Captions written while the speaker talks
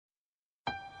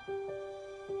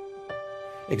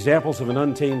Examples of an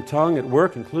untamed tongue at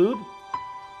work include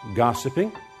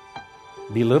gossiping,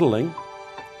 belittling,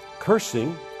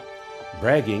 cursing,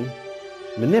 bragging,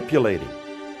 manipulating,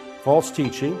 false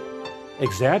teaching,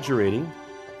 exaggerating,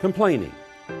 complaining,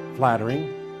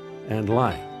 flattering, and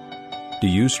lying. Do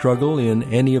you struggle in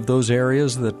any of those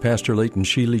areas that Pastor Leighton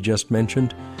Sheely just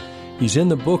mentioned? He's in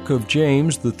the book of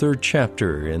James, the 3rd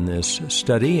chapter, in this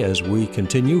study as we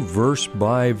continue verse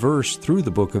by verse through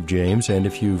the book of James. And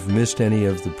if you've missed any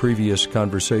of the previous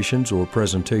conversations or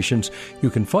presentations, you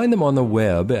can find them on the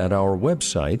web at our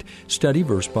website,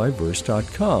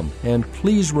 studyversebyverse.com. And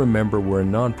please remember, we're a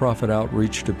nonprofit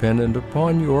outreach dependent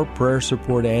upon your prayer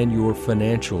support and your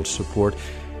financial support.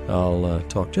 I'll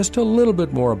talk just a little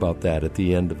bit more about that at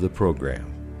the end of the program.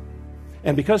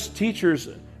 And because teachers'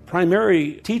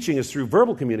 primary teaching is through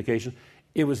verbal communication,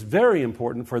 it was very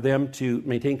important for them to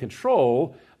maintain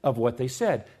control of what they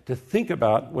said, to think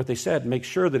about what they said, make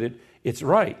sure that it's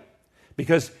right.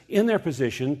 Because in their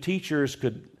position, teachers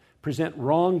could present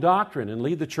wrong doctrine and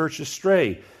lead the church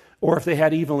astray. Or if they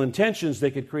had evil intentions,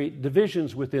 they could create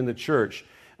divisions within the church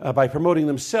by promoting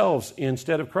themselves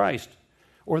instead of Christ.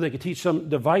 Or they could teach some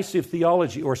divisive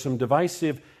theology or some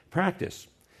divisive practice.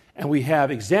 And we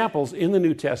have examples in the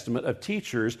New Testament of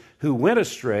teachers who went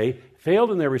astray, failed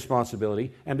in their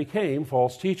responsibility, and became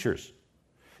false teachers.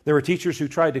 There were teachers who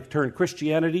tried to turn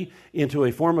Christianity into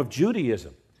a form of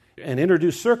Judaism and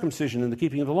introduce circumcision in the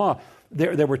keeping of the law.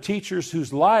 There were teachers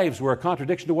whose lives were a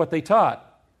contradiction to what they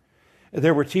taught.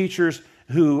 There were teachers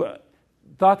who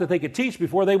thought that they could teach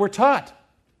before they were taught.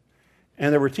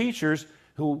 And there were teachers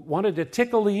who wanted to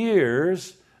tickle the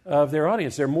ears of their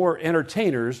audience. They're more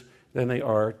entertainers than they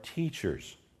are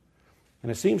teachers.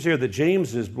 And it seems here that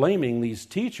James is blaming these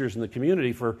teachers in the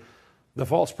community for the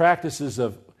false practices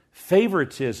of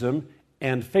favoritism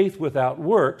and faith without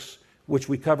works, which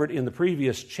we covered in the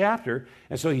previous chapter.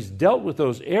 And so he's dealt with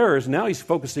those errors. Now he's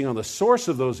focusing on the source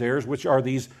of those errors, which are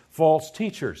these false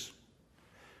teachers.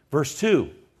 Verse 2,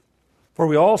 for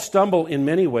we all stumble in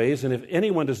many ways, and if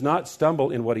anyone does not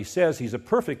stumble in what he says, he's a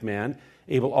perfect man,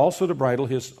 able also to bridle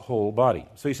his whole body.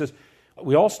 So he says,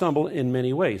 we all stumble in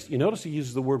many ways. You notice he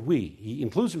uses the word we. He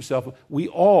includes himself. We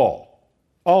all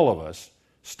of us,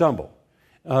 stumble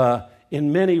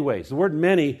in many ways. The word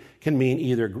many can mean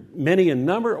either many in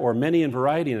number or many in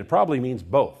variety, and it probably means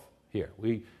both here.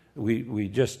 We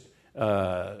just,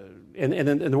 and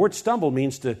the word stumble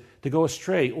means to go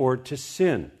astray or to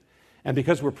sin. And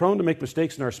because we're prone to make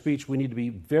mistakes in our speech, we need to be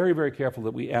very, very careful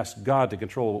that we ask God to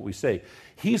control what we say.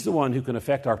 He's the one who can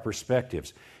affect our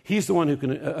perspectives. He's the one who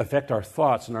can affect our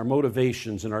thoughts and our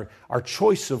motivations and our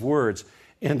choice of words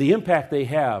and the impact they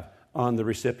have on the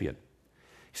recipient.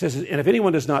 He says, and if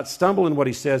anyone does not stumble in what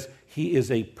he says, he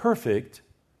is a perfect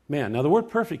man. Now, the word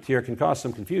perfect here can cause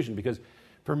some confusion because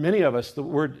for many of us, the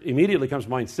word immediately comes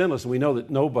to mind sinless, and we know that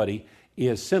nobody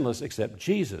is sinless except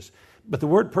Jesus. But the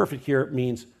word perfect here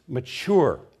means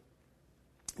mature.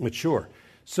 Mature.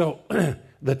 So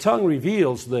the tongue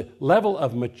reveals the level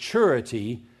of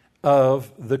maturity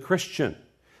of the Christian.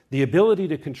 The ability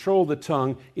to control the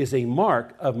tongue is a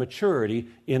mark of maturity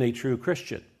in a true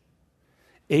Christian.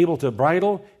 Able to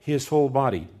bridle his whole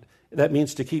body. That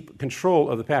means to keep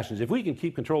control of the passions. If we can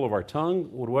keep control of our tongue,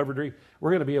 whatever degree, we're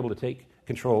going to be able to take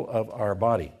control of our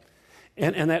body.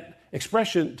 And that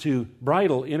expression to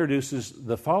bridle introduces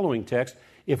the following text.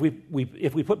 If we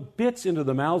put bits into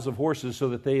the mouths of horses so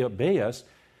that they obey us,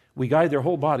 we guide their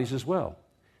whole bodies as well.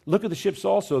 Look at the ships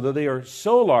also, though they are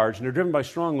so large and are driven by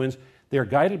strong winds, they are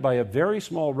guided by a very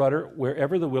small rudder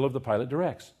wherever the will of the pilot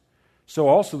directs. So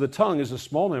also the tongue is a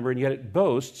small member, and yet it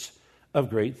boasts of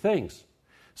great things.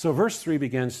 So verse 3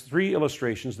 begins 3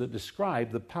 illustrations that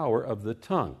describe the power of the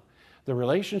tongue. The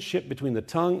relationship between the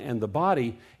tongue and the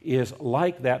body is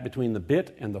like that between the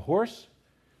bit and the horse,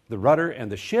 the rudder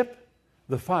and the ship,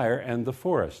 the fire and the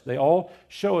forest. They all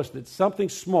show us that something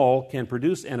small can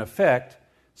produce and affect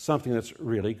something that's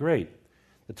really great.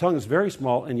 The tongue is very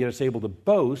small, and yet it's able to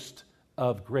boast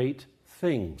of great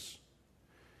things.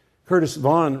 Curtis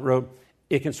Vaughan wrote,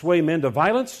 it can sway men to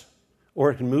violence, or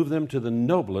it can move them to the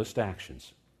noblest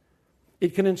actions.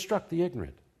 It can instruct the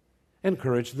ignorant,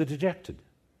 encourage the dejected,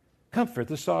 comfort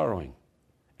the sorrowing,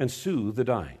 and soothe the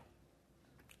dying.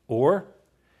 Or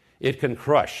it can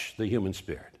crush the human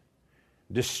spirit,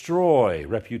 destroy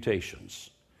reputations,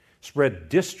 spread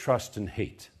distrust and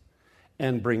hate,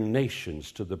 and bring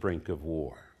nations to the brink of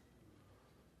war.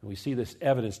 And we see this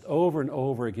evidenced over and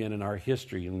over again in our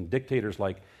history, in dictators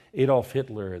like Adolf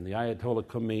Hitler and the Ayatollah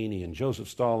Khomeini and Joseph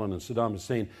Stalin and Saddam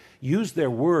Hussein used their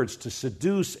words to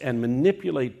seduce and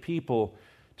manipulate people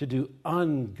to do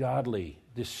ungodly,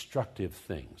 destructive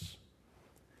things.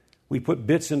 We put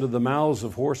bits into the mouths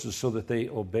of horses so that they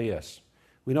obey us.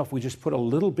 We know if we just put a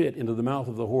little bit into the mouth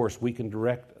of the horse, we can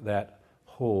direct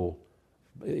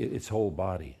its whole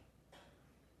body.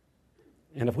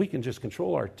 And if we can just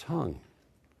control our tongue,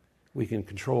 we can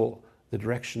control the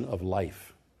direction of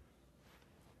life.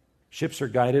 Ships are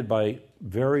guided by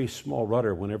very small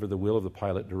rudder whenever the will of the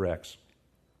pilot directs.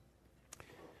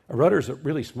 A rudder is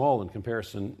really small in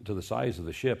comparison to the size of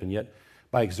the ship, and yet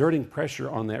by exerting pressure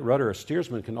on that rudder, a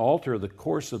steersman can alter the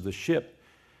course of the ship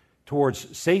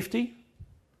towards safety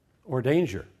or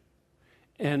danger.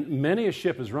 And many a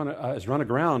ship has run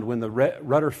aground when the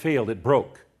rudder failed, it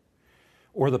broke,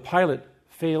 or the pilot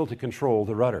failed to control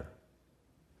the rudder.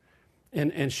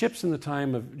 And ships in the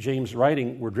time of James'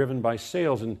 writing were driven by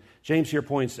sails, and James here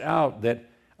points out that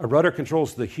a rudder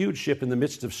controls the huge ship in the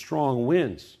midst of strong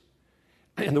winds.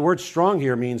 And the word strong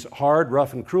here means hard,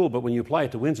 rough, and cruel, but when you apply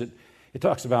it to winds, it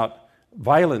talks about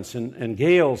violence and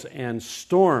gales and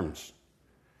storms.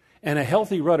 And a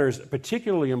healthy rudder is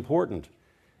particularly important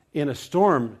in a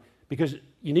storm because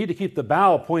you need to keep the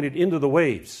bow pointed into the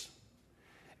waves.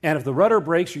 And if the rudder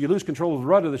breaks or you lose control of the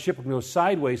rudder, the ship will go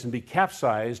sideways and be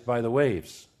capsized by the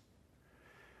waves.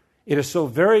 It is so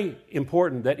very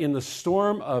important that in the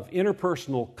storm of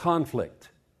interpersonal conflict,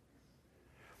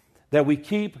 that we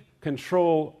keep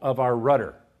control of our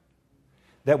rudder,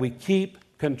 that we keep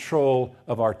control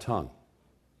of our tongue.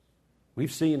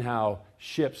 We've seen how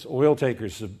ships, oil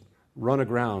tankers, have run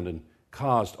aground and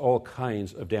caused all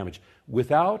kinds of damage.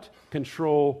 Without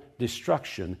control,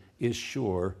 destruction is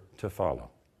sure to follow.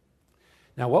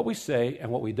 Now, what we say and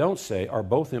what we don't say are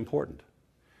both important,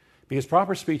 because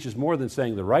proper speech is more than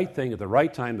saying the right thing at the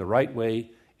right time, the right way,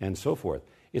 and so forth.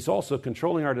 It's also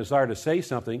controlling our desire to say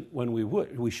something when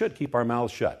we should keep our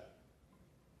mouths shut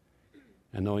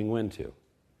and knowing when to.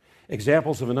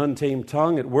 Examples of an untamed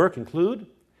tongue at work include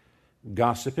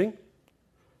gossiping,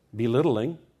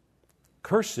 belittling,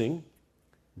 cursing,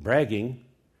 bragging,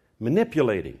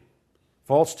 manipulating,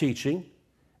 false teaching,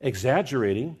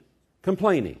 exaggerating,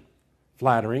 complaining,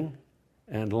 flattering,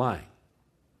 and lying.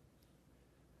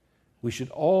 We should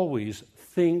always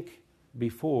think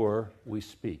before we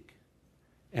speak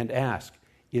and ask,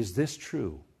 is this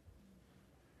true?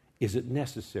 Is it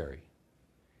necessary?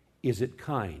 Is it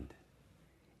kind?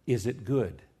 Is it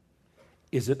good?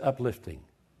 Is it uplifting?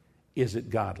 Is it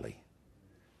godly?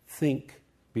 Think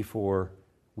before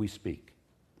we speak.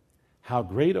 How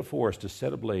great a forest is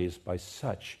set ablaze by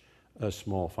such a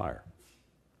small fire.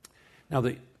 Now,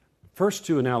 the first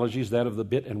two analogies, that of the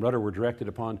bit and rudder, were directed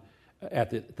upon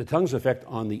at the tongue's effect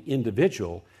on the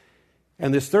individual.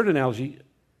 And this third analogy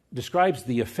describes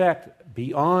the effect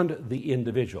beyond the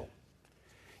individual.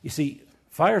 You see,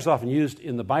 fire is often used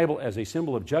in the Bible as a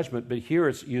symbol of judgment, but here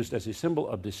it's used as a symbol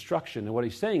of destruction. And what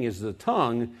he's saying is the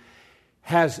tongue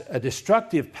has a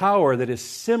destructive power that is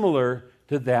similar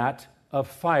to that of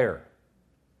fire.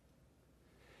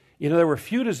 You know, there were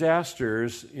few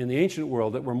disasters in the ancient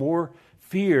world that were more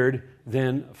feared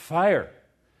than fire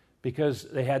because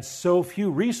they had so few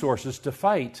resources to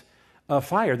fight a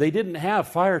fire. They didn't have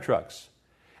fire trucks,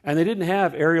 and they didn't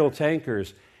have aerial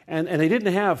tankers, and they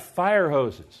didn't have fire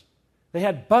hoses. They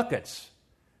had buckets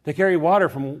to carry water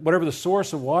from whatever the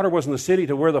source of water was in the city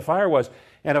to where the fire was.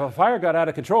 And if a fire got out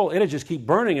of control, it'd just keep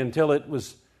burning until it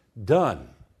was done.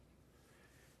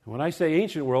 When I say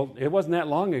ancient world, it wasn't that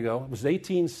long ago. It was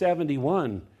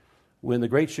 1871 when the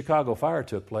Great Chicago Fire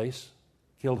took place,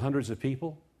 killed hundreds of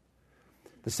people.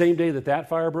 The same day that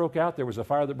fire broke out, there was a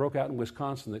fire that broke out in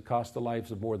Wisconsin that cost the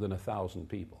lives of more than 1,000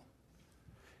 people.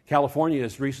 California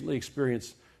has recently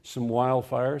experienced some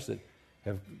wildfires that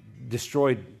have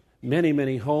destroyed many,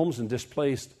 many homes and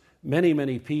displaced many,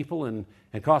 many people and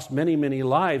cost many, many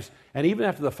lives. And even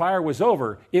after the fire was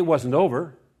over, it wasn't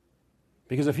over.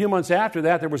 Because a few months after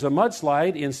that, there was a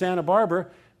mudslide in Santa Barbara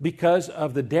because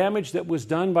of the damage that was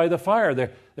done by the fire.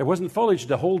 There wasn't foliage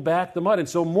to hold back the mud, and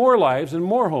so more lives and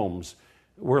more homes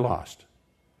were lost.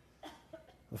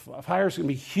 The fires can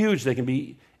be huge, they can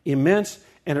be immense,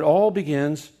 and it all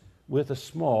begins with a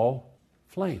small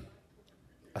flame,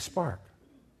 a spark.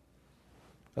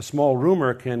 A small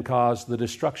rumor can cause the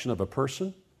destruction of a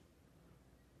person,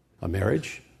 a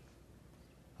marriage,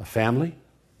 a family,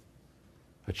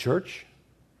 a church,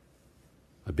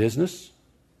 a business.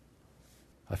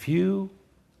 A few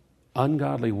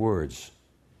ungodly words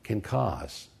can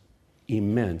cause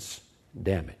immense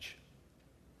damage.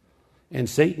 And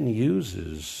Satan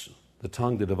uses the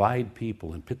tongue to divide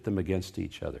people and pit them against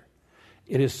each other.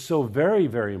 It is so very,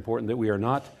 very important that we are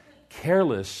not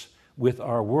careless with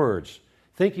our words,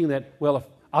 thinking that, well, if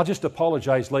I'll just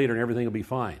apologize later and everything will be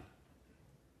fine.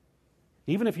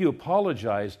 even if you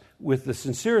apologize with the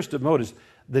sincerest of motives,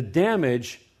 the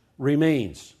damage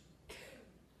remains.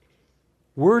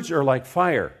 Words are like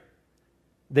fire.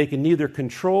 They can neither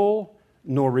control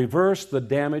nor reverse the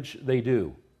damage they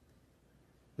do.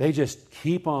 They just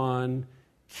keep on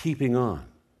keeping on.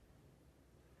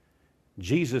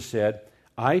 Jesus said,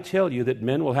 I tell you that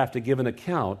men will have to give an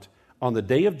account on the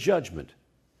day of judgment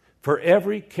for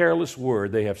every careless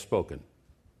word they have spoken.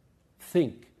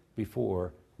 Think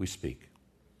before we speak.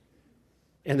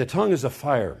 And the tongue is a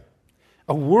fire,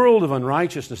 a world of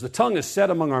unrighteousness. The tongue is set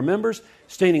among our members,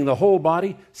 staining the whole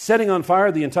body, setting on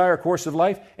fire the entire course of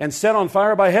life, and set on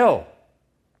fire by hell.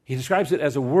 He describes it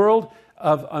as a world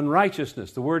of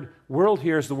unrighteousness. The word world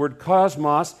here is the word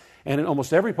cosmos, and in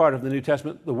almost every part of the New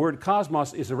Testament, the word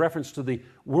cosmos is a reference to the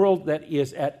world that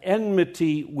is at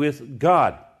enmity with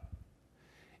God,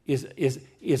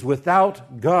 is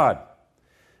without God.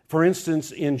 For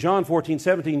instance, in John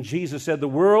 14:17, Jesus said, the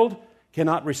world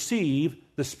cannot receive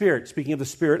the Spirit, speaking of the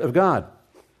Spirit of God.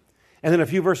 And then a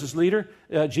few verses later,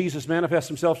 Jesus manifests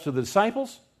himself to the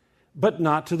disciples, but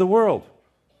not to the world.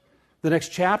 The next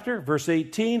chapter, verse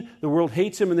 18, the world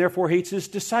hates him and therefore hates his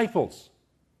disciples.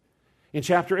 In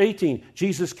chapter 18,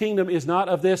 Jesus' kingdom is not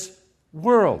of this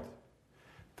world.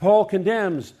 Paul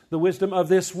condemns the wisdom of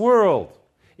this world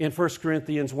in 1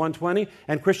 Corinthians 1:20,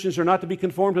 and Christians are not to be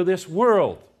conformed to this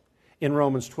world in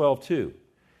Romans 12:2.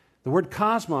 The word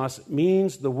cosmos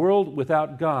means the world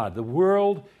without God, the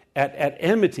world at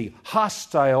enmity,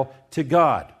 hostile to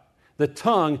God. The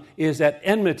tongue is at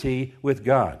enmity with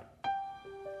God.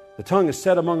 The tongue is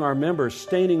set among our members,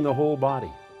 staining the whole body.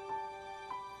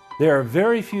 There are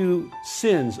very few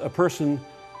sins a person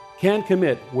can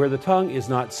commit where the tongue is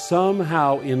not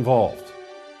somehow involved.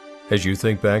 As you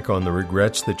think back on the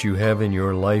regrets that you have in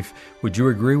your life, would you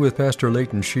agree with Pastor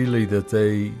Leighton Sheely that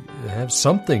they have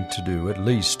something to do, at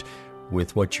least,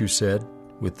 with what you said,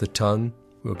 with the tongue?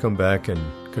 We'll come back and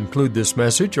conclude this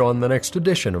message on the next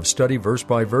edition of Study Verse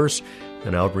by Verse,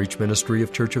 an outreach ministry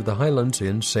of Church of the Highlands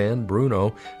in San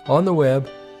Bruno, on the web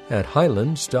at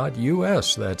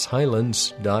highlands.us. That's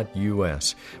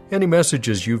highlands.us. Any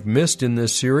messages you've missed in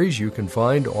this series you can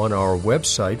find on our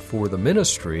website for the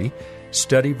ministry,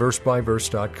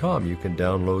 studyversebyverse.com. You can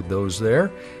download those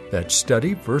there. That's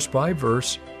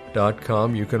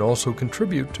studyversebyverse.com. You can also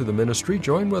contribute to the ministry.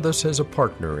 Join with us as a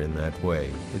partner in that way.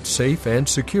 It's safe and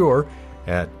secure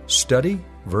at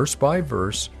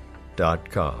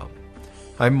studyversebyverse.com.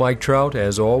 I'm Mike Trout,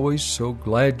 as always, so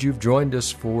glad you've joined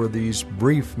us for these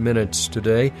brief minutes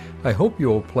today. I hope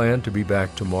you'll plan to be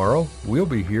back tomorrow. We'll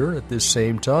be here at this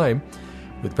same time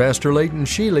with Pastor Leighton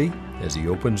Sheely as he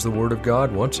opens the Word of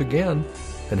God once again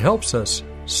and helps us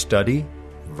study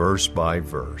verse by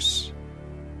verse.